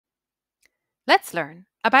Let's learn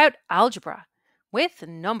about algebra with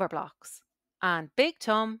number blocks and Big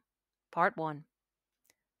Tom Part 1.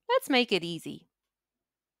 Let's make it easy.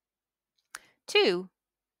 2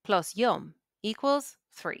 plus Yum equals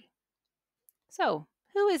 3. So,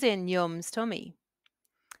 who is in Yum's tummy?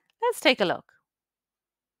 Let's take a look.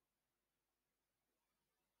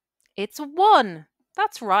 It's 1.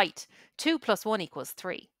 That's right. 2 plus 1 equals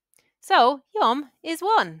 3. So, Yum is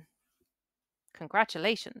 1.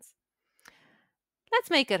 Congratulations. Let's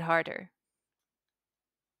make it harder.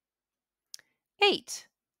 8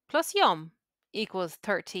 plus Yum equals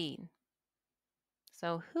 13.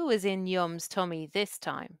 So who is in Yum's tummy this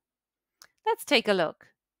time? Let's take a look.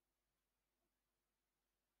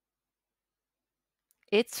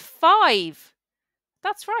 It's 5.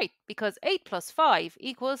 That's right, because 8 plus 5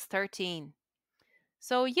 equals 13.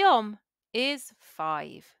 So Yum is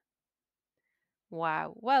 5.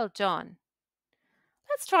 Wow, well done.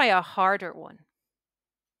 Let's try a harder one.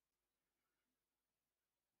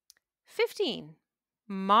 15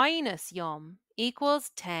 minus Yum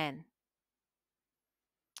equals 10.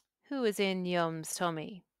 Who is in Yum's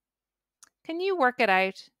tummy? Can you work it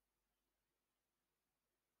out?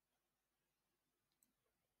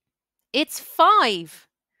 It's 5.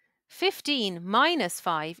 15 minus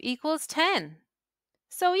 5 equals 10.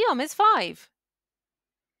 So Yum is 5.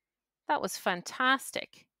 That was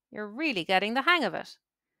fantastic. You're really getting the hang of it.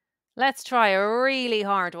 Let's try a really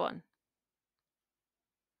hard one.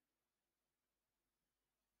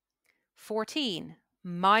 14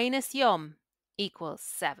 minus Yum equals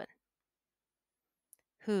 7.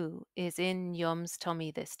 Who is in Yum's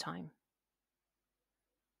tummy this time?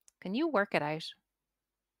 Can you work it out?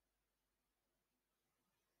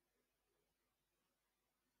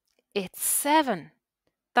 It's 7.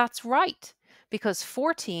 That's right, because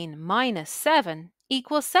 14 minus 7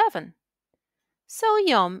 equals 7. So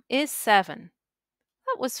Yum is 7.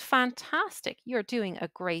 That was fantastic. You're doing a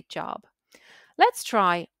great job. Let's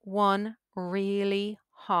try one really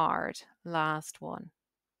hard last one.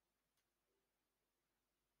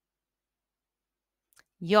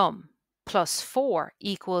 Yum plus 4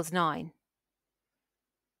 equals 9.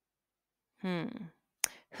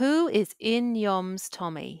 Who is in Yum's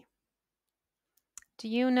tummy? Do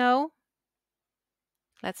you know?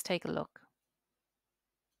 Let's take a look.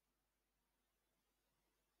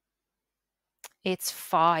 It's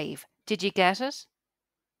 5. Did you get it?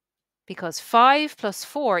 Because 5 plus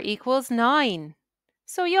 4 equals 9.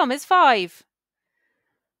 So Yum is 5.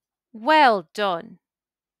 Well done.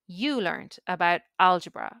 You learnt about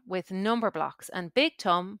algebra with number blocks and Big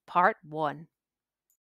Tom Part 1.